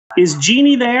Is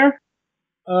Jeannie there?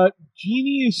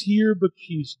 Jeannie is here, but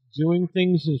she's doing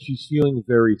things and she's feeling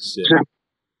very sick.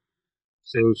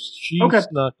 So she's Okay,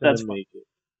 not going that's to fine. make it.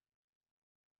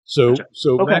 So Gotcha.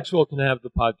 Okay. Maxwell can have the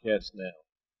podcast now.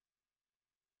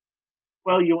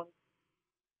 Well, you want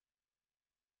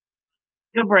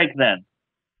a break then?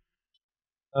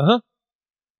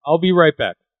 I'll be right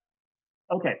back.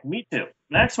 Okay, me too.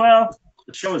 Maxwell,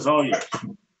 the show is all yours.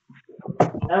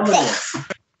 Eleanor,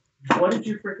 what is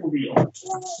your freaking deal?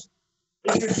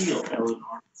 What's your deal, Eleanor?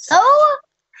 So,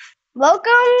 welcome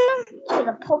to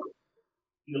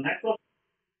The Maxwell?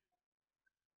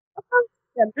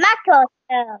 Maxwell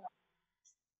Show.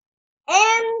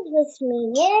 And with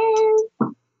me is,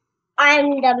 I'm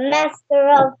the master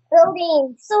of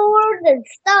building swords and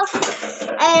stuff.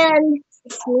 And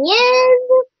with me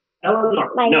is Eleanor,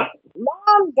 my no.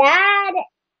 mom, dad,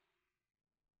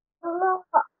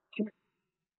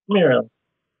 Miriam.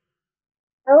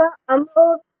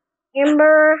 Uncle,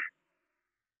 Amber.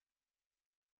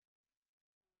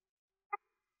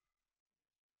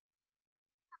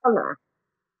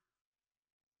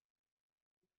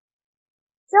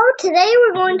 So today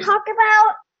we're going to talk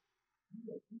about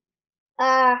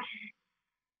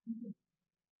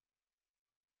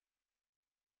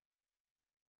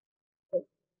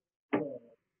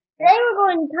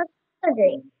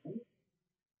surgery.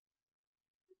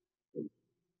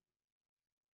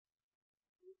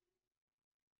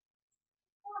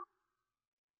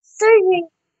 Surgery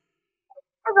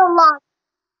has a lot,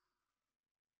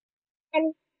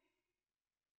 and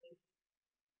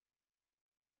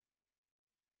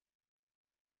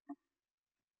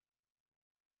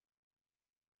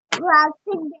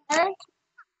together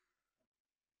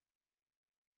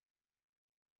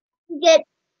to get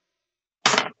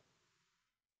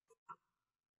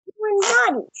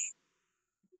human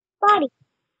body.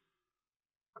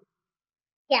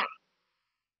 Yeah.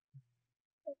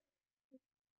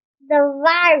 The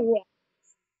virus.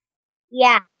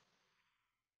 Yeah.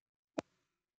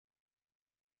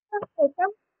 Okay,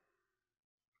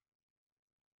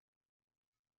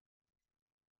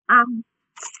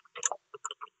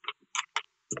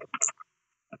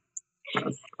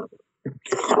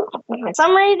 for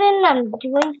some reason, I'm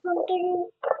doing something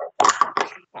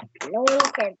that no one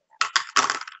cares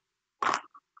about.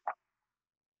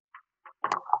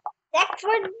 That's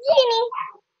for Jeannie.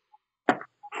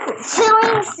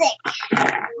 Feeling sick.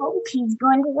 Hope he's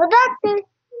going to the doctor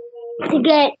to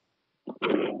get.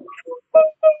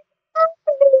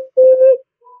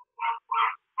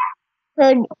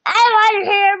 Could anyone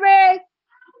hear me?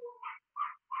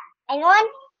 Anyone?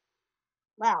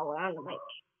 Well, we're on the mic.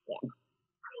 Yeah.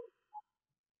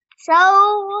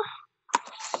 So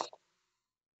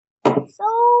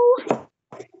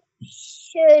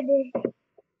should we?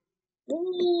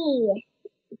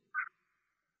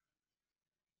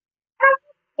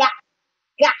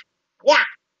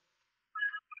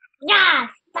 Yeah.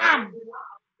 Stop.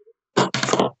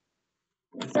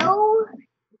 So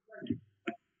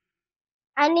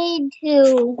I need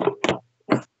to.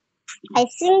 I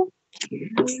think.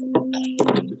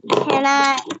 Can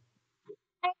I?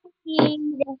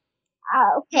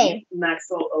 Okay.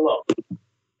 Maxwell alone.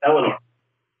 Eleanor,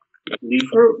 leave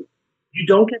her. You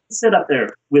don't get to sit up there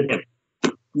with him.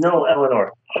 No,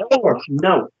 Eleanor. Eleanor,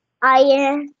 no. I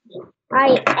am.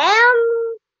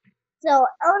 So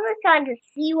Eleanor's trying to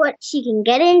see what she can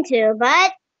get into,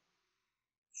 but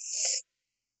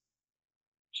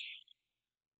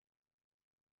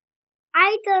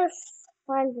I just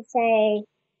wanted to say,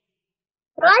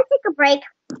 should I take a break?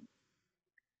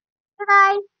 Should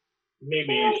I?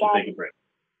 Maybe you should take a break.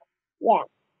 Yeah.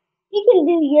 You can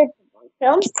do your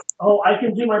film. Oh, I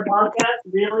can do my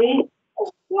podcast? Really?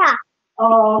 Yeah.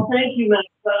 Oh, thank you,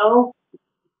 Maxwell.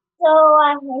 So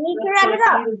I need to wrap it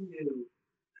up.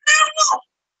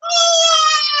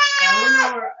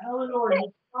 Eleanor, Eleanor,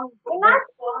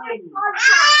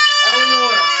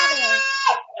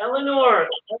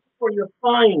 you're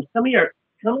fine. Come here.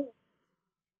 Come here.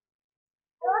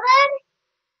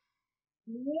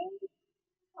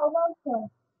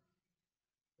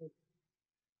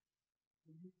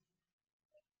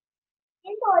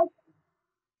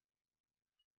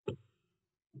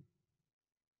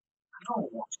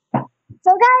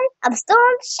 So guys, I'm still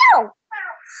on the show.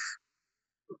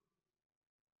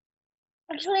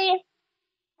 Actually,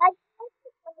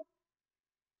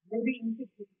 Maybe you should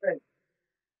take a break.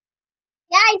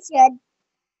 yeah, I should.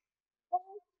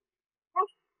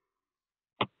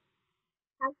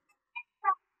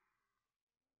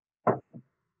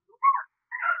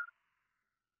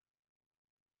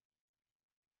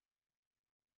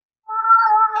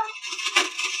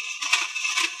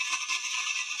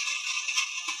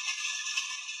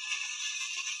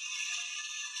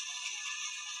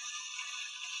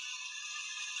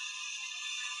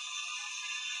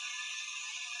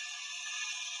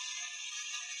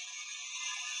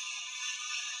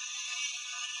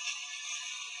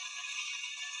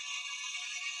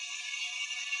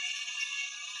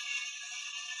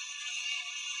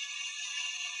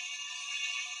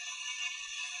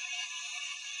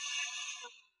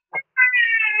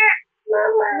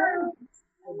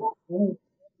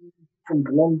 Some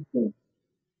blonde thing.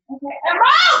 Okay,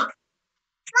 Emerald!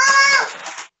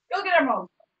 Go get Emerald.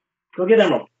 Go get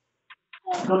Emerald.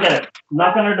 Go get it.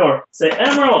 Knock on her door. Say,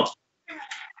 Emerald.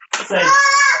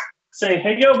 Say,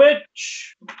 hey, yo,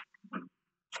 bitch.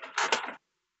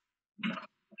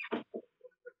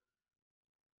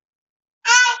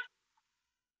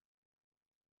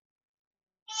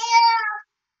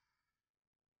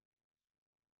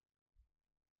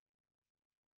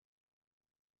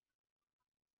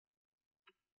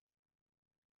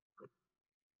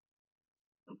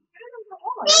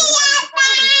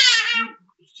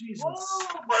 Jesus.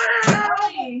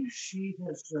 She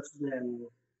has just been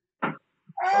a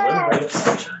little bit of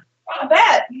sunshine. I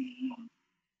bet.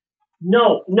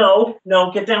 No,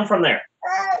 get down from there.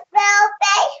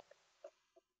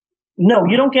 No,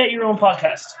 you don't get your own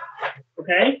podcast.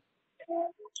 Okay?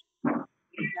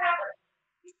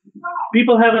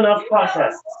 People have enough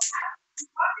podcasts.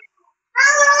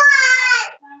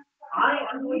 I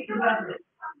am going to have it.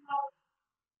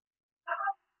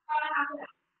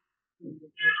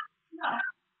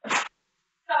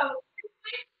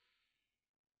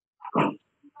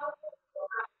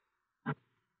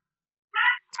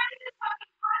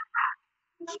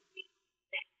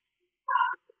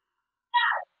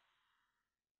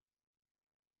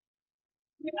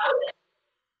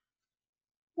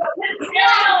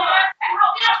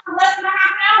 Less than a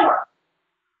half an hour.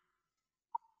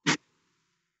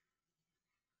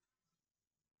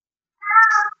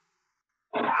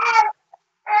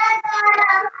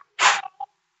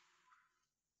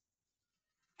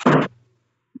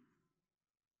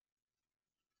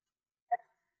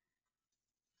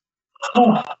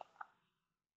 Oh.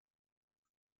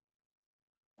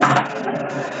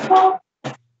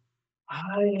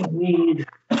 I need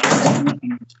to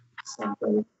eat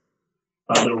something.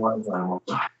 Otherwise, I won't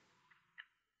die.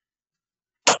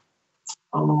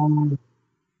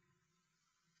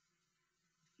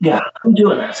 Yeah, I'm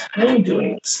doing this. I am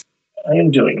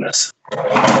doing this.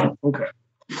 Okay.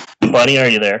 Bunny, are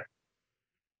you there?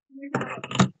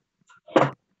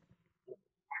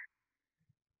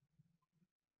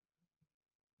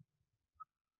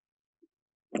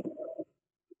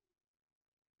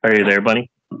 Are you there, Bunny?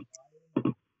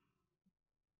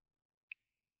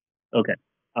 Okay.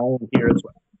 I am here as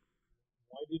well.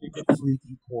 Why did it get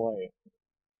freaky quiet?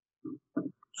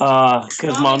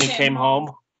 Because Mommy came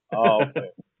home. Oh,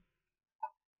 okay.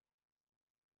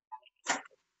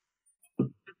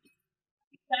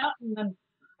 Out and then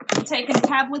taking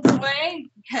tablets away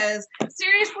because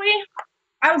seriously,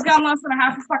 I was gone less than a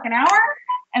half a fucking hour,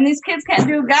 and these kids can't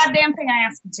do a goddamn thing I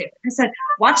asked them to. I said,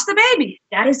 "Watch the baby.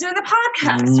 Daddy's doing the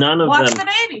podcast. None of Watch them.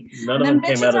 the baby." None And of then them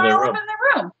came bitches out of are their all room. up in the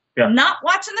room, Yeah. not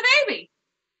watching the baby.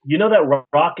 You know that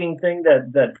rocking thing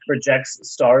that projects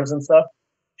stars and stuff?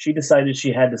 She decided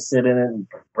she had to sit in it and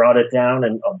brought it down,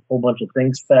 and a whole bunch of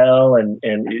things fell, and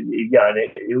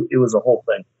it was a whole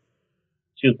thing.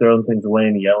 She was throwing things away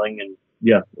and yelling, and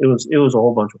yeah, it was a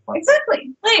whole bunch of fun.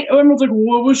 Exactly. Wait, everyone's like,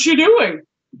 "What was she doing?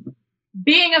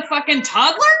 Being a fucking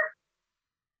toddler?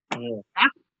 Yeah.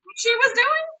 That's what she was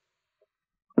doing?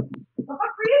 What the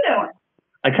fuck were you doing?"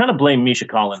 I kind of blame Misha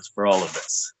Collins for all of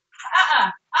this.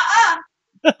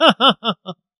 No,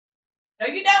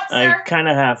 you don't, sir. I kind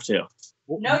of have to.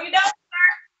 No, you don't.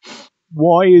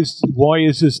 Why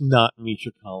is this not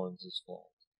Misha Collins' fault?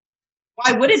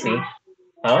 Why would it be?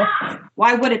 Huh?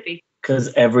 Why would it be?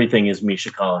 Because everything is Misha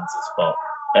Collins' fault.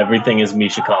 Everything is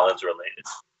Misha Collins related.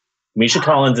 Misha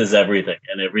Collins is everything,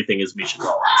 and everything is Misha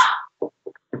Collins.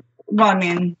 Well, I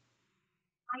mean,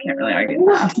 I can't really argue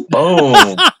that.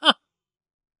 Boom.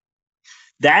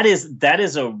 That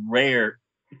is a rare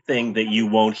thing that you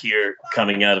won't hear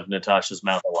coming out of Natasha's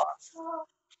mouth a lot.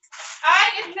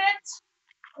 I admit,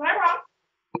 am I wrong?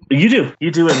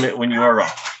 You do admit when you are wrong.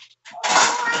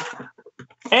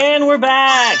 And we're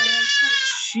back.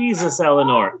 Jesus,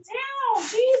 Eleanor.